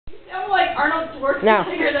like Arnold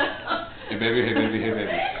Schwarzenegger. Hey baby, hey baby, hey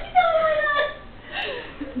baby.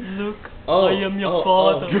 Look, I am your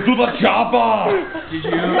father. You do the chopper! Did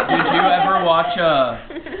you ever watch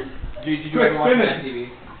Did you ever watch Mad TV?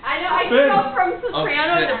 I know, I go from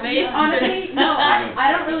Soprano to Vegas. Honestly, no, I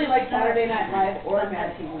don't really like Saturday Night Live or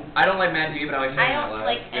Mad TV. I don't like Mad TV, but I like Saturday Night Live. I don't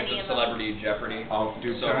like It's any of them. Celebrity Jeopardy. Oh,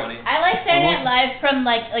 dude, so funny. I like Saturday Night Live from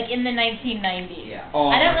like in the 1990s. Yeah. Oh,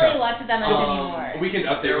 I don't okay. really watch them much anymore. Weekend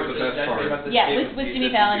Update was the best part. Yeah, with Jimmy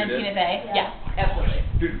Fallon and Tina Fey. Yeah, absolutely.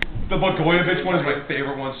 Dude, the Blagojevich one is my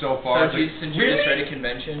favorite one so far. So since you just read a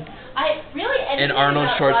convention. I really And Arnold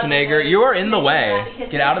Schwarzenegger, you are in the way.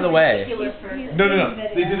 Get out of the way. No.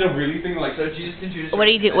 They did a really thing like. So Jesus and Judas. What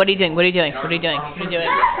are you doing? What are you doing? What are you doing? What are you doing? What are you doing?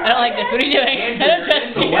 I don't like this. What are you doing? I don't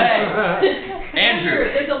trust you. Andrew.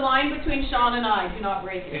 There's a line between Sean and I. Do not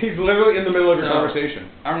break it. He's literally in the middle of your conversation.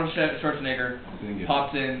 Arnold Schwarzenegger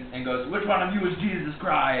pops in and goes, "Which one of you is Jesus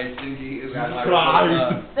Christ?" And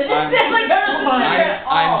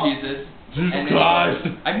I'm Jesus. Jesus Christ.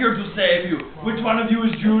 I'm here to save you. Which one of you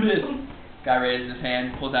is Judas? Guy raises his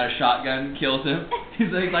hand, pulls out a shotgun, kills him. He's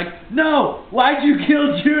like, no! Why'd you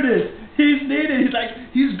kill Judas? He's needed. He's like,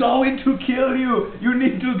 he's going to kill you. You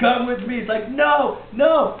need to come with me. He's like, no.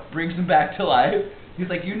 Brings him back to life. He's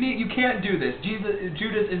like, you can't do this.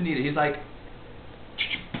 Judas is needed. He's like,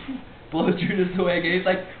 blows Judas away again. He's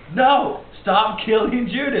like, no, stop killing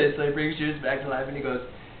Judas. So he brings Judas back to life, and he goes,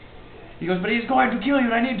 but he's going to kill you,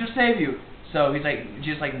 and I need to save you. So he's like,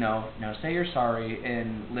 just like, no, say you're sorry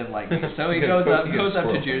and live like me. So he goes up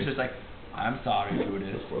to Judas, just like, I'm sorry,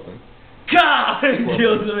 Judas. God! And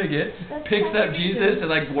kills him again. Picks up Jesus and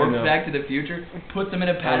like warps back to the future. Puts him in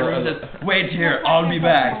a paddle and says, wait here, I'll be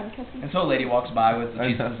back. And so a lady walks by with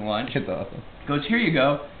Jesus' lunch. Goes, here you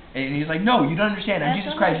go. And he's like, no, you don't understand. I'm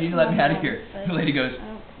Jesus Christ. You need to let me out of here. And the lady goes,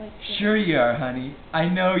 sure you are, honey. I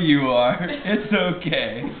know you are. It's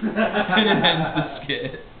okay. And it ends the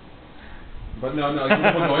skit. But no, the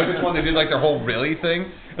Blagojevich one, they did like their whole really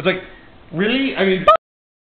thing. It's like, really? I mean...